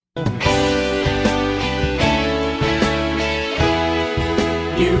New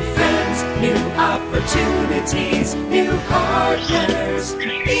friends, new opportunities, new partners.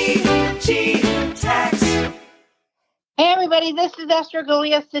 EG Tax. Hey everybody, this is Esther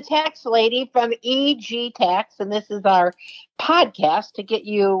Goliath, the tax lady from EG Tax, and this is our podcast to get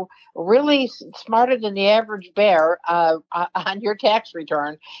you really smarter than the average bear on your tax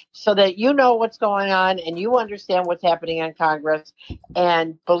return so that you know what's going on and you understand what's happening in Congress.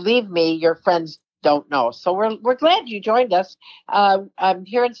 And believe me, your friends don't know. So we're glad you joined us. I'm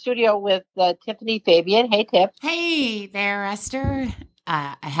here in studio with Tiffany Fabian. Hey, Tiff. Hey there, Esther.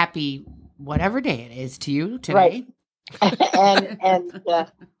 A happy whatever day it is to you today. Right. and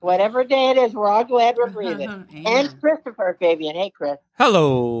whatever day it is, we're all glad we're breathing. And Christopher Fabian. Hey, Chris.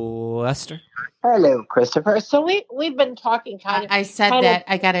 Hello, Esther. Hello, Christopher. So we've been talking I said that.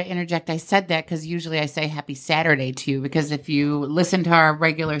 I got to interject. I said that because usually I say happy Saturday to you, because if you listen to our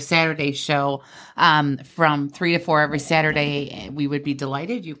regular Saturday show from 3 to 4 every Saturday, we would be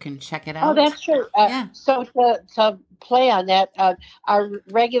delighted. You can check it out. Oh, that's true. Yeah. So to play on that, our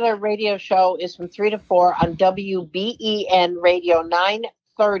regular radio show is from 3 to 4 on WBEN Radio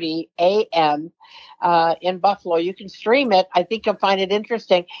 930 AM in Buffalo. You can stream it. I think you'll find it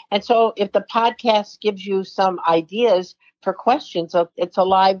interesting. And so if the podcast gives you some ideas for questions, it's a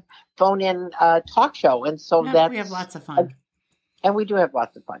live phone-in talk show. And so we have lots of fun. And we do have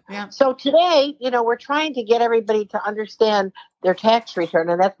lots of fun. Yeah. So today, we're trying to get everybody to understand their tax return.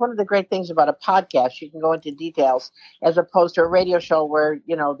 And that's one of the great things about a podcast. You can go into details as opposed to a radio show where,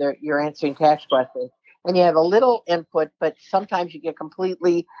 you're answering tax questions and you have a little input, but sometimes you get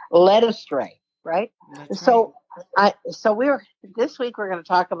completely led astray, right? That's so this week we're going to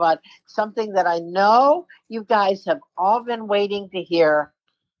talk about something that I know you guys have all been waiting to hear: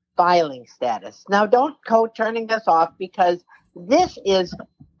 filing status. Now, don't go turning us off, because this is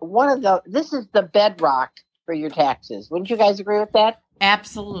the bedrock for your taxes. Wouldn't you guys agree with that?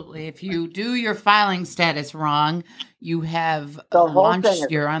 Absolutely. If you do your filing status wrong, you have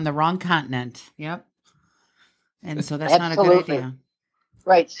you're on the wrong continent. Yep. And so that's not a good idea.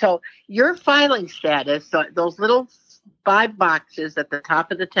 Right. So your filing status, those little 5 boxes at the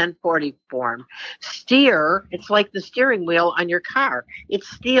top of the 1040 form, it's like the steering wheel on your car. It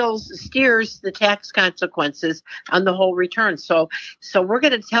steers the tax consequences on the whole return. So we're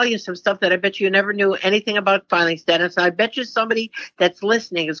going to tell you some stuff that I bet you never knew anything about filing status. I bet you somebody that's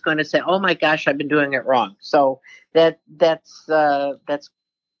listening is going to say, "Oh my gosh, I've been doing it wrong." So that's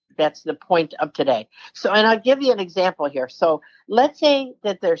the point of today. So, and I'll give you an example here. So let's say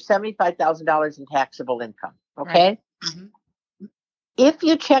that there's $75,000 in taxable income. Okay. Right. Mm-hmm. If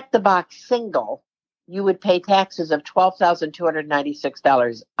you check the box single, you would pay taxes of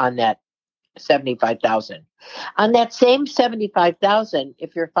 $12,296 on that $75,000. On that same $75,000,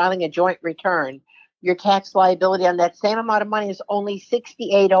 if you're filing a joint return, your tax liability on that same amount of money is only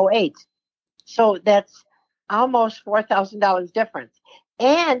 $6,808. So that's almost $4,000 difference.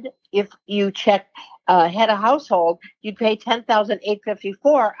 And if you check head of household, you'd pay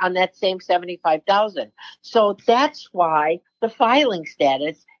 $10,854 on that same $75,000. So that's why the filing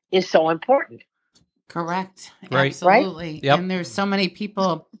status is so important. Correct. Right. Absolutely. Right? Yep. And there's so many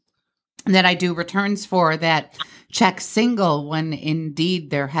people that I do returns for that check single when indeed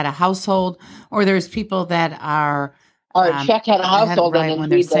they're head of household, or there's people that are check head of household right, and when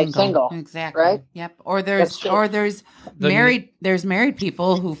they're indeed single. single. Exactly. Right? Yep. Or there's married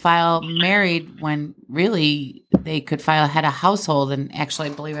people who file married when really they could file head of household, and actually,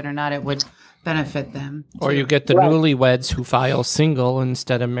 believe it or not, it would benefit them. Or you get the newlyweds who file single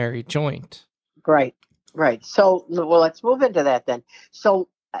instead of married joint. Right. So, let's move into that then. So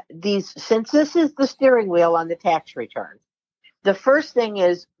since this is the steering wheel on the tax return, the first thing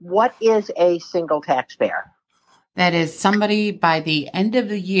is, what is a single taxpayer? That is somebody by the end of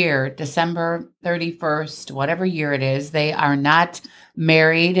the year, December 31st, whatever year it is, they are not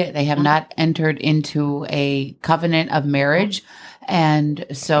married. They have not entered into a covenant of marriage. And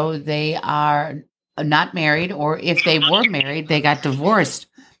so they are not married, or if they were married, they got divorced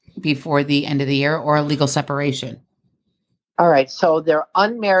before the end of the year, or a legal separation. All right. So they're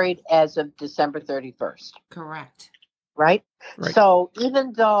unmarried as of December 31st. Correct. Right? Right. So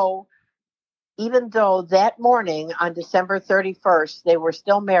even though that morning on December 31st, they were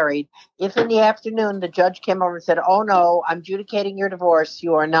still married, if in the afternoon the judge came over and said, "Oh no, I'm adjudicating your divorce,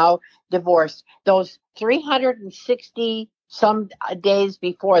 you are now divorced," those 360 some days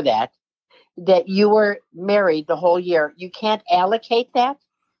before that you were married the whole year, you can't allocate that?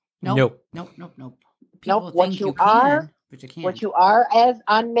 Nope. People What think you can. But you can't. What you are as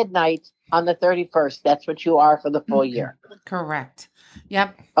on midnight on the 31st, that's what you are for the full year. Correct.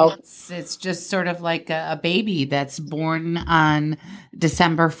 Yep. Oh. It's just sort of like a baby that's born on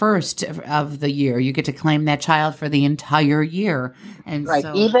December 1st of the year. You get to claim that child for the entire year. And Right.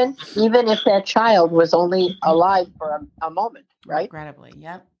 so, Even if that child was only alive for a moment, right? regrettably.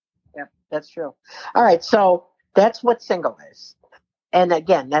 Yep. Yep, that's true. All right, so that's what single is. And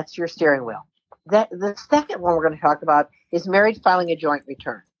again, that's your steering wheel. The second one we're going to talk about is married filing a joint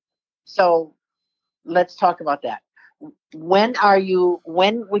return. So let's talk about that. When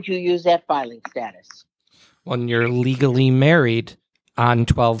would you use that filing status? When you're legally married on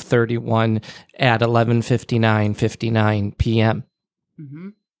 12/31 at 11:59 p.m. Mm-hmm.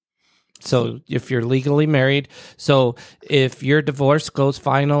 So if you're legally married, so if your divorce goes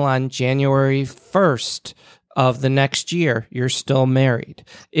final on January 1st of the next year, you're still married.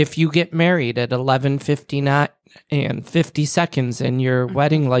 If you get married at 11:59 and 50 seconds and your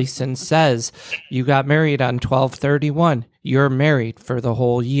wedding license says you got married on 12/31, you're married for the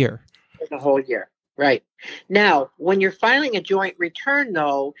whole year. For the whole year, right. Now, when you're filing a joint return,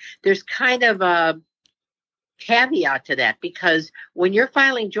 though, there's kind of a caveat to that, because when you're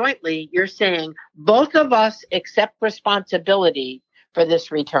filing jointly, you're saying both of us accept responsibility for this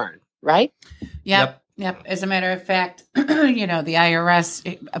return, right? Yep. As a matter of fact, the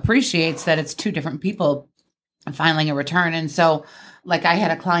IRS appreciates that it's two different people filing a return. And so, like, I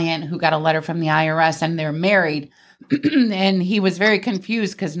had a client who got a letter from the IRS and they're married. And he was very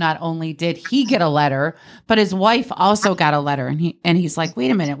confused because not only did he get a letter, but his wife also got a letter. And he's like,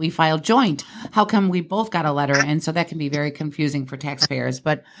 wait a minute, we filed joint. How come we both got a letter? And so that can be very confusing for taxpayers.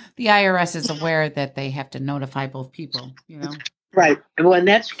 But the IRS is aware that they have to notify both people, Right. Well, and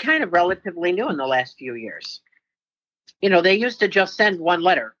that's kind of relatively new in the last few years. They used to just send one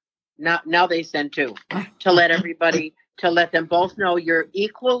letter. Now they send two to let them both know you're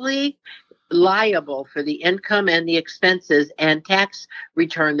equally liable for the income and the expenses and tax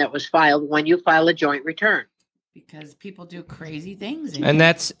return that was filed when you file a joint return. Because people do crazy things. And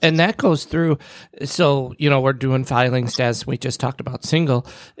that goes through. So, we're doing filing status. We just talked about single.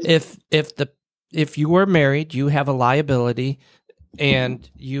 If you were married, you have a liability and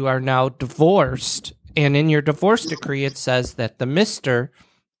you are now divorced. And in your divorce decree, it says that the mister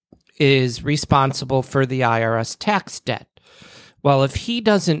is responsible for the IRS tax debt. Well, if he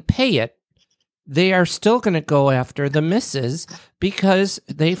doesn't pay it, they are still going to go after the missus because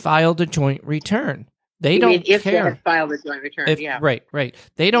they filed a joint return. They don't care. If they have filed a joint return, yeah. Right.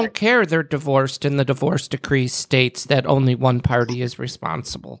 They don't care they're divorced and the divorce decree states that only one party is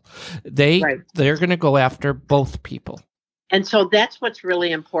responsible. They're going to go after both people. And so that's what's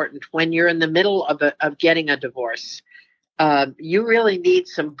really important when you're in the middle of getting a divorce. You really need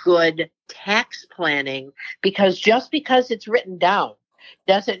some good tax planning, because just because it's written down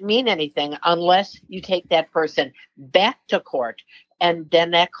doesn't mean anything unless you take that person back to court. And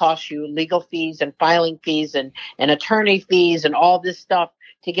then that costs you legal fees and filing fees and attorney fees and all this stuff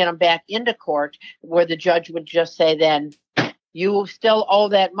to get them back into court, where the judge would just say, then you still owe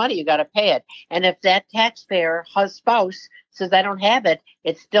that money. You got to pay it. And if that taxpayer, his spouse, says, I don't have it,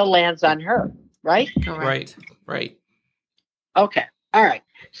 it still lands on her, right? Correct. Right. Okay. All right.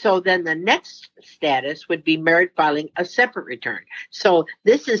 So then the next status would be married filing a separate return. So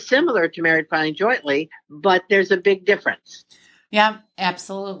this is similar to married filing jointly, but there's a big difference. Yeah,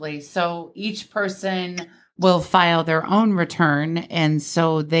 absolutely. So each person will file their own return, and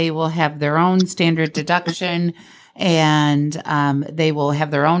so they will have their own standard deduction, and they will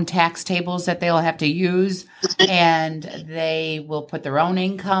have their own tax tables that they'll have to use, and they will put their own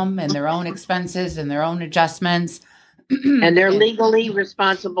income and their own expenses and their own adjustments. And they're legally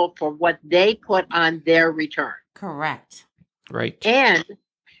responsible for what they put on their return. Correct. Right. And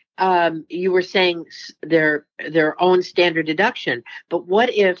you were saying their own standard deduction. But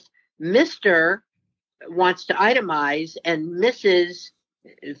what if Mr. wants to itemize and Mrs.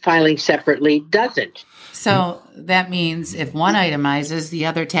 filing separately doesn't? So that means if one itemizes, the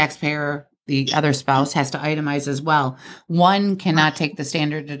other taxpayer, the other spouse, has to itemize as well. One cannot take the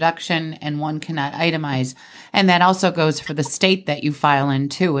standard deduction and one cannot itemize. And that also goes for the state that you file in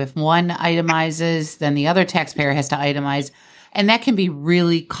too. If one itemizes, then the other taxpayer has to itemize. And that can be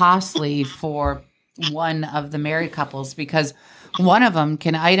really costly for one of the married couples, because one of them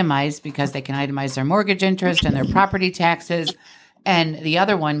can itemize because they can itemize their mortgage interest and their property taxes. And the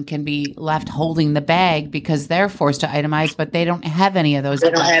other one can be left holding the bag because they're forced to itemize, but they don't have any of those. They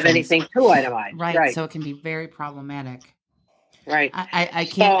don't have anything to itemize. Right. So it can be very problematic. Right. I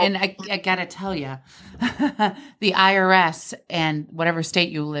can't, So- and I gotta tell you, the IRS and whatever state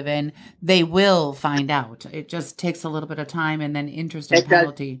you live in, they will find out. It just takes a little bit of time, and then interest and It does.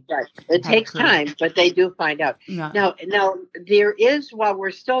 penalty. Right. It takes accrued. time, but they do find out. Yeah. Now, there is, while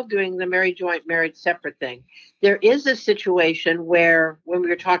we're still doing the married joint, married separate thing, there is a situation where, when we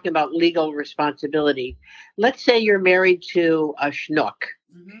were talking about legal responsibility, let's say you're married to a schnook,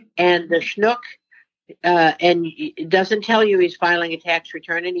 Mhm. and the schnook and it doesn't tell you he's filing a tax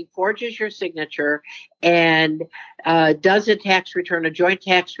return, and he forges your signature and does a tax return, a joint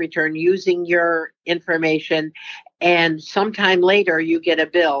tax return using your information, and sometime later you get a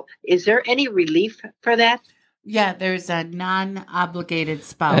bill. Is there any relief for that? Yeah, there's a non-obligated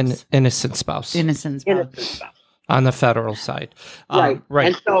spouse, An innocent spouse innocent spouse. Innocent spouse. on the federal side. Right. Right.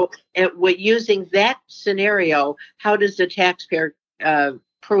 And so, with using that scenario, how does the taxpayer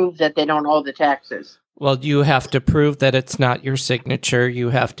prove that they don't owe the taxes? Well, you have to prove that it's not your signature. You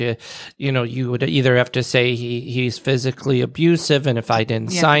have to, you would either have to say he's physically abusive, and if I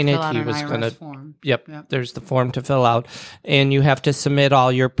didn't You have to sign fill it, out he an was IRS going to. form. Yep, Yep. there's the form to fill out, and you have to submit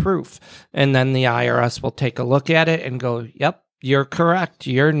all your proof, and then the IRS will take a look at it and go, "Yep, you're correct.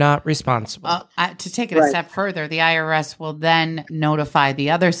 You're not responsible." Well, to take it a Right. step further, the IRS will then notify the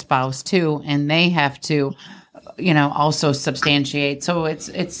other spouse too, and they have to, also substantiate. So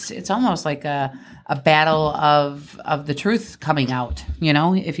it's almost like a battle of the truth coming out,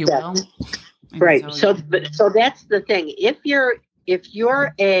 if you will. And Right. So that's the thing. If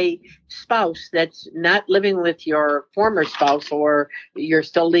you're a spouse that's not living with your former spouse, or you're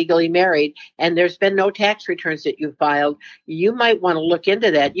still legally married, and there's been no tax returns that you filed, you might want to look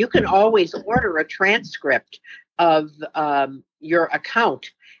into that. You can always order a transcript of your account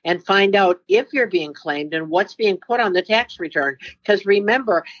and find out if you're being claimed and what's being put on the tax return. Because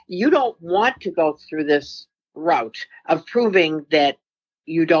remember, you don't want to go through this route of proving that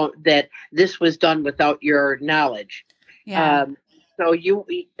that this was done without your knowledge. yeah. So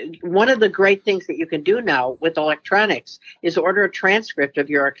one of the great things that you can do now with electronics is order a transcript of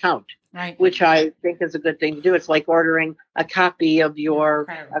your account, Right. which I think is a good thing to do. It's like ordering a copy of your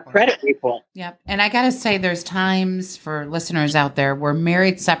credit report. Yep. And I got to say, there's times for listeners out there where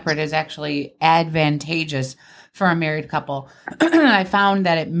married separate is actually advantageous for a married couple. I found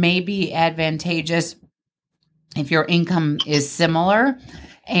that it may be advantageous if your income is similar.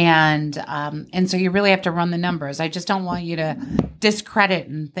 And so you really have to run the numbers. I just don't want you to discredit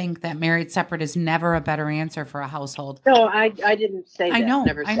and think that married separate is never a better answer for a household. No, I didn't say that. I know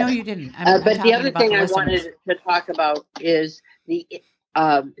Never you didn't. I'm but the talking other about thing the I listeners. wanted to talk about is the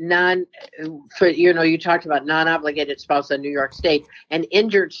you talked about non-obligated spouse in New York State and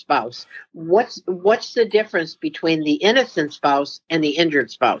injured spouse. What's the difference between the innocent spouse and the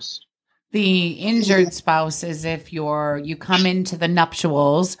injured spouse? The injured spouse is if you come into the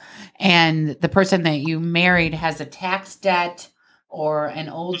nuptials and the person that you married has a tax debt or an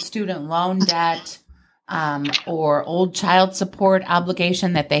old student loan debt, or old child support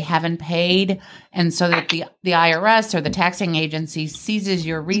obligation that they haven't paid. And so that the IRS or the taxing agency seizes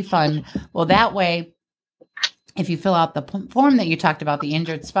your refund. Well, that way, if you fill out the form that you talked about, the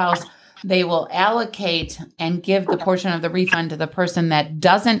injured spouse, they will allocate and give the portion of the refund to the person that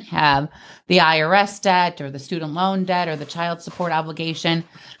doesn't have the IRS debt or the student loan debt or the child support obligation,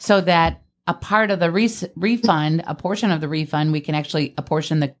 so that a part of the refund, a portion of the refund, we can actually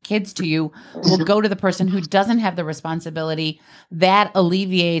apportion the kids to you, will go to the person who doesn't have the responsibility. That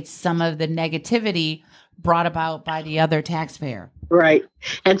alleviates some of the negativity brought about by the other taxpayer. Right.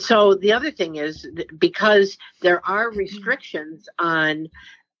 And so the other thing is, because there are restrictions on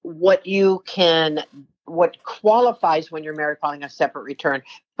what qualifies when you're married filing a separate return.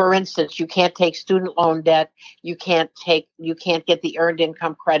 For instance, you can't take student loan debt, you can't get the earned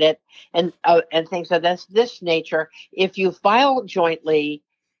income credit, and things of this nature. If you file jointly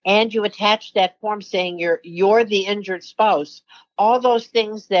and you attach that form saying you're the injured spouse, all those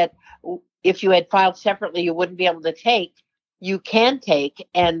things that if you had filed separately you wouldn't be able to take, you can take,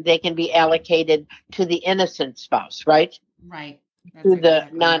 and they can be allocated to the innocent spouse, right? Right. That's To the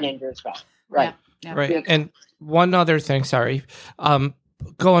exactly non-injured spouse. Right. Yeah. Right. And one other thing, sorry.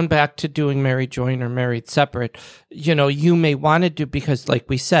 Going back to doing married joint or married separate, you may want to do, because like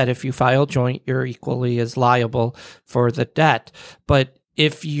we said, if you file joint, you're equally as liable for the debt. But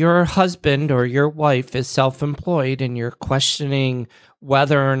if your husband or your wife is self-employed and you're questioning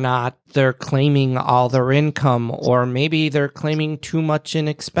whether or not they're claiming all their income, or maybe they're claiming too much in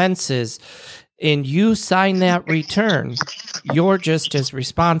expenses, and you sign that return, you're just as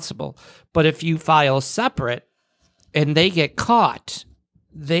responsible. But if you file separate and they get caught,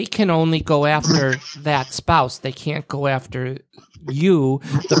 they can only go after that spouse. They can't go after you,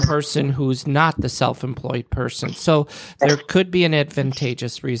 the person who's not the self-employed person. So there could be an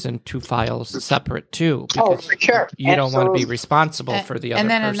advantageous reason to file separate too. Oh, Because for sure. you don't want to be Absolutely. responsible for the other And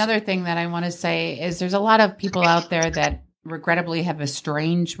then person. another thing that I want to say is there's a lot of people out there that regrettably have a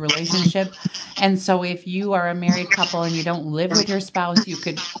strange relationship. And so if you are a married couple and you don't live with your spouse, you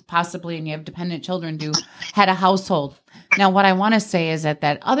could possibly, and you have dependent children, do head a household. Now, what I want to say is that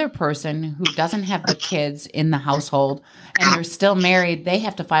that other person who doesn't have the kids in the household and they're still married, they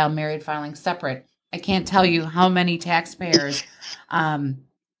have to file married filing separate. I can't tell you how many taxpayers,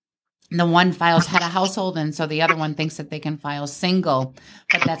 the one files head a household, and so the other one thinks that they can file single,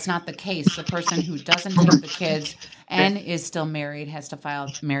 but that's not the case. The person who doesn't have the kids and is still married has to file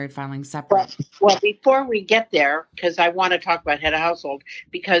married filing separate. Well, before we get there, because I want to talk about head of household,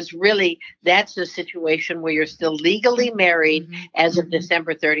 because really that's a situation where you're still legally married as of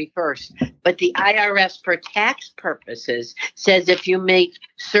December 31st. But the IRS, for tax purposes, says if you make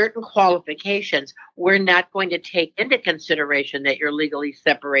certain qualifications, we're not going to take into consideration that you're legally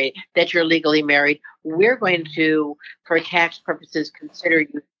separate, that you're legally married. We're going to, for tax purposes, consider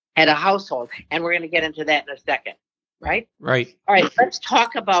you head of household. And we're going to get into that in a second. Right? Right. All right, let's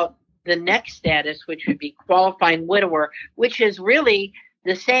talk about the next status, which would be qualifying widower, which is really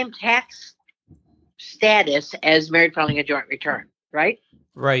the same tax status as married filing a joint return, right?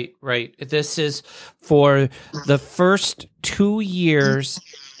 Right, right. This is for the first 2 years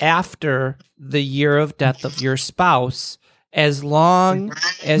after the year of death of your spouse, as long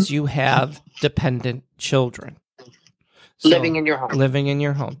as you have dependent children. So, Living in your home. Living in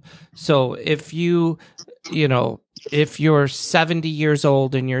your home. So if if you're 70 years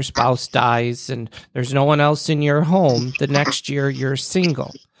old and your spouse dies and there's no one else in your home, the next year you're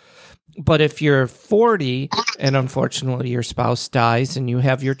single. But if you're 40 and unfortunately your spouse dies and you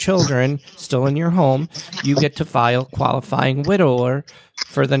have your children still in your home, you get to file qualifying widower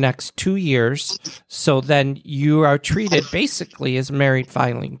for the next 2 years. So then you are treated basically as married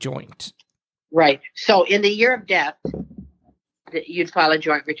filing joint. Right. So in the year of death, you'd file a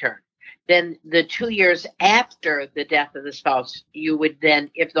joint return. Then the 2 years after the death of the spouse, you would then,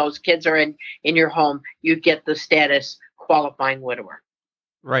 if those kids are in your home, you'd get the status qualifying widower.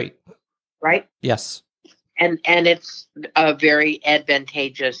 Right. Right? Yes. And it's a very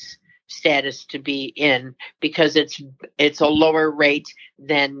advantageous status to be in because it's a lower rate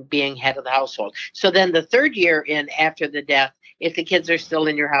than being head of the household. So then the third year in after the death, if the kids are still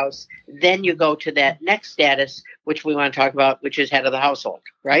in your house, then you go to that next status, which we want to talk about, which is head of the household,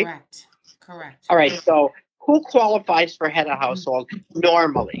 right? Correct. All right. So who qualifies for head of household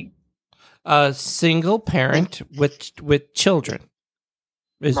normally? A single parent with children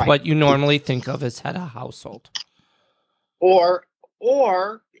is Right. what you normally think of as head of household. Or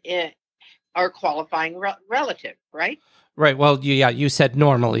our qualifying relative, right? Right. Well, you said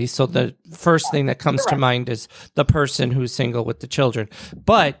normally. So the first thing that comes to mind is the person who's single with the children.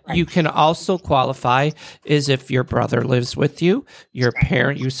 But you can also qualify is if your brother lives with you, your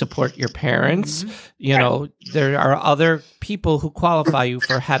parent, you support your parents. There are other people who qualify you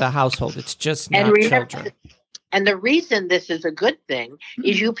for head of household. It's just not children. And the reason this is a good thing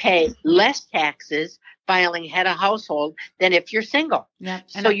is you pay less taxes filing head of household than if you're single. Yep.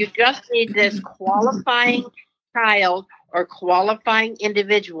 So you just need this qualifying child or qualifying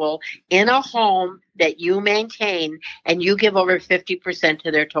individual in a home that you maintain, and you give over 50%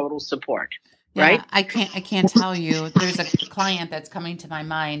 to their total support. Right? Yeah, I can't tell you. There's a client that's coming to my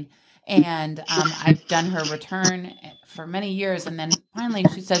mind, and I've done her return for many years, and then finally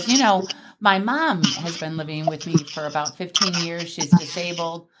she says, my mom has been living with me for about 15 years. She's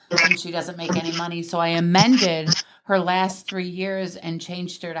disabled and she doesn't make any money. So I amended her last 3 years and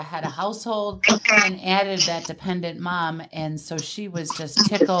changed her to head of household and added that dependent mom. And so she was just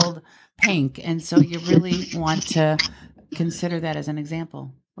tickled pink. And so you really want to consider that as an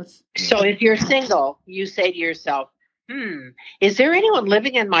example. So if you're single, you say to yourself, is there anyone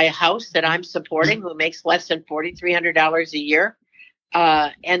living in my house that I'm supporting who makes less than $4,300 a year?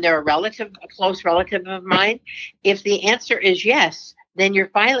 And they're a close relative of mine? If the answer is yes, then your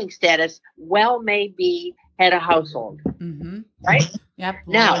filing status may be head of household. Right? Yep.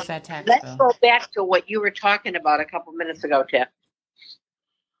 Now, that tax let's bill? go back to what you were talking about a couple minutes ago, Tiff.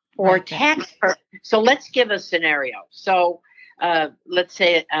 For tax purposes, so let's give a scenario. So let's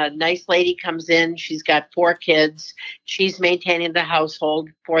say a nice lady comes in. She's got 4 kids. She's maintaining the household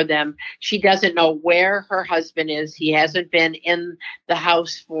for them. She doesn't know where her husband is. He hasn't been in the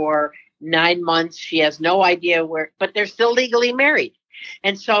house for 9 months. She has no idea where, but they're still legally married.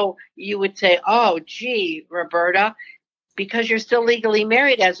 And so you would say, oh, gee, Roberta, because you're still legally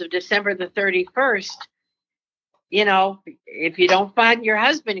married as of December the 31st, if you don't find your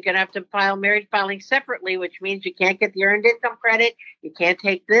husband, you're going to have to file marriage filing separately, which means you can't get the earned income credit. You can't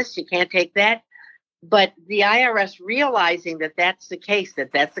take this. You can't take that. But the IRS, realizing that that's the case,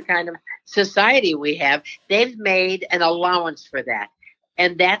 that that's the kind of society we have, they've made an allowance for that.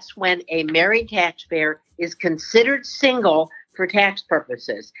 And that's when a married taxpayer is considered single for tax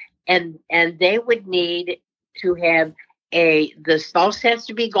purposes. And they would need to have the spouse has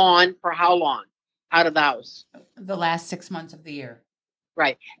to be gone for how long out of the house? The last 6 months of the year.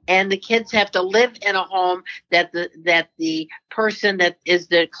 Right. And the kids have to live in a home that the person that is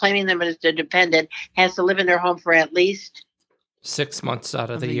claiming them as the dependent has to live in their home for at least 6 months out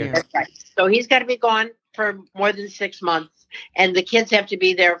of the year. That's right. So he's got to be gone for more than 6 months, and the kids have to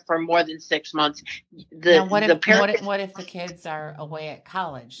be there for more than 6 months. What if the kids are away at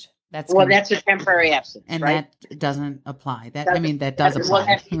college? That's a temporary absence, and right? That doesn't apply. That does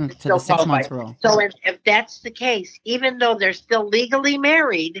apply to the 6 month rule. So if that's the case, even though they're still legally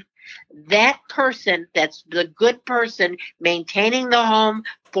married, that person, that's the good person maintaining the home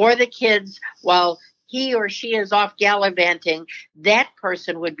for the kids while he or she is off gallivanting, that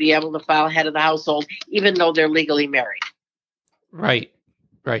person would be able to file head of the household, even though they're legally married. Right.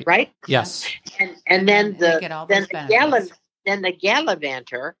 Yes. And then the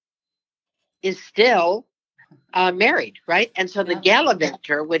gallivanter is still married, right? And so the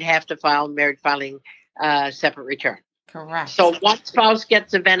gallivanter would have to file marriage filing separate return. Correct. So one spouse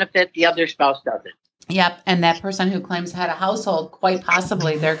gets a benefit, the other spouse doesn't. Yep. And that person who claims head of household, quite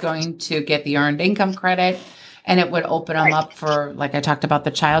possibly they're going to get the earned income credit, and it would open them up for, like I talked about,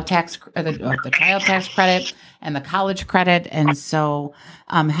 the child tax credit and the college credit. And so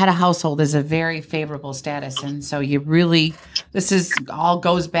head of household is a very favorable status. And so all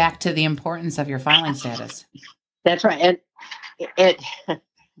goes back to the importance of your filing status. That's right. And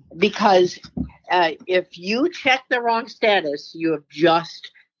because if you check the wrong status, you have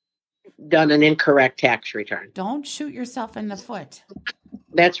just done an incorrect tax return. Don't shoot yourself in the foot.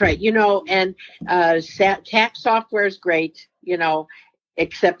 That's right. And tax software is great,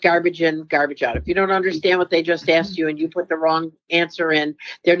 except garbage in, garbage out. If you don't understand what they just asked you and you put the wrong answer in,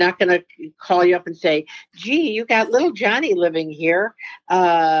 they're not going to call you up and say, gee, you got little Johnny living here.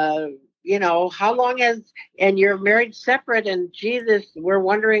 How long and you're married separate, and Jesus, we're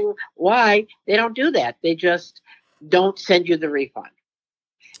wondering why. They don't do that. They just don't send you the refund.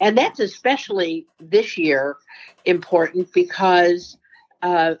 And that's especially this year important because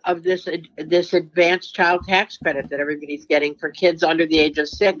of this advanced child tax credit that everybody's getting for kids under the age of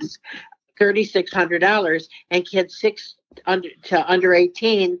 6, $3,600, and kids under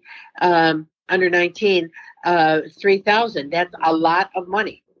 18, under 19, $3,000. That's a lot of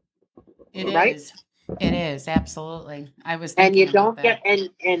money. It right? is. It is, absolutely. I was and you don't get and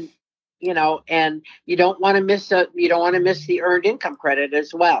you don't want to miss the earned income credit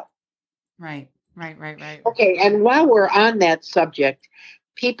as well. Right. Okay, and while we're on that subject,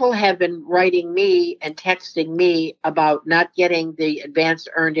 people have been writing me and texting me about not getting the advanced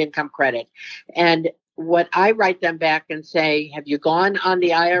earned income credit. And what I write them back and say, have you gone on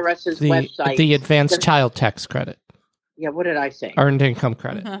the IRS's website? The advanced child tax credit. Yeah, what did I say? Earned income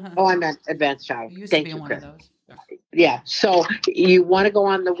credit. Oh, I meant advanced child. Thank you, one of those. Yeah, so you want to go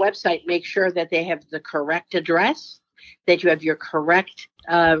on the website, make sure that they have the correct address, that you have your correct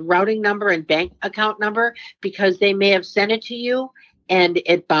routing number and bank account number, because they may have sent it to you and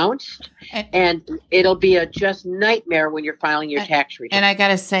it bounced, and it'll be a just nightmare when you're filing your tax return. And I got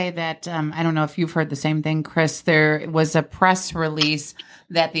to say that, I don't know if you've heard the same thing, Chris, there was a press release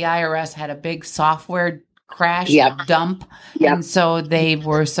that the IRS had a big software crash dump. Yep. And so they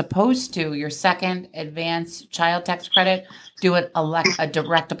were supposed to, your second advanced child tax credit, do it a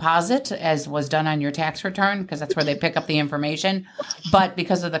direct deposit as was done on your tax return, because that's where they pick up the information. But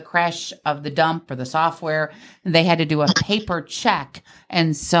because of the crash of the dump or the software, they had to do a paper check.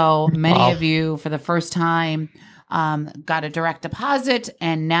 And so many of you, for the first time, got a direct deposit,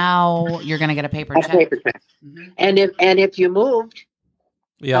 and now you're going to get a paper check. Mm-hmm. And if you moved,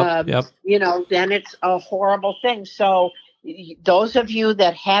 Yep. then it's a horrible thing. So those of you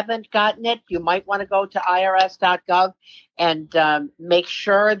that haven't gotten it, you might want to go to irs.gov and make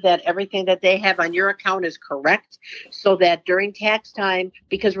sure that everything that they have on your account is correct, so that during tax time,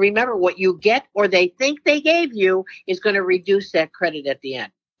 because remember, what you get or they think they gave you is going to reduce that credit at the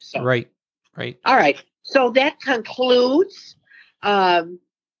end. So, Right. All right. So that concludes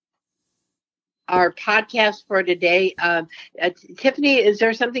our podcast for today. Tiffany, is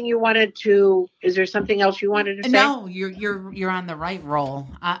there something else you wanted to say? No, you're on the right roll.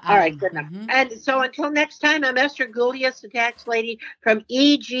 All right, good enough. And so until next time, I'm Esther Goulias, the tax lady from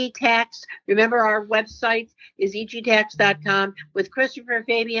EG Tax. Remember, our website is egtax.com with Christopher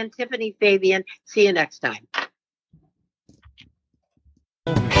Fabian, Tiffany Fabian. See you next time.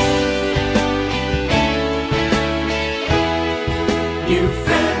 New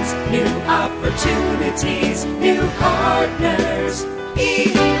friends, new opportunities, new partners.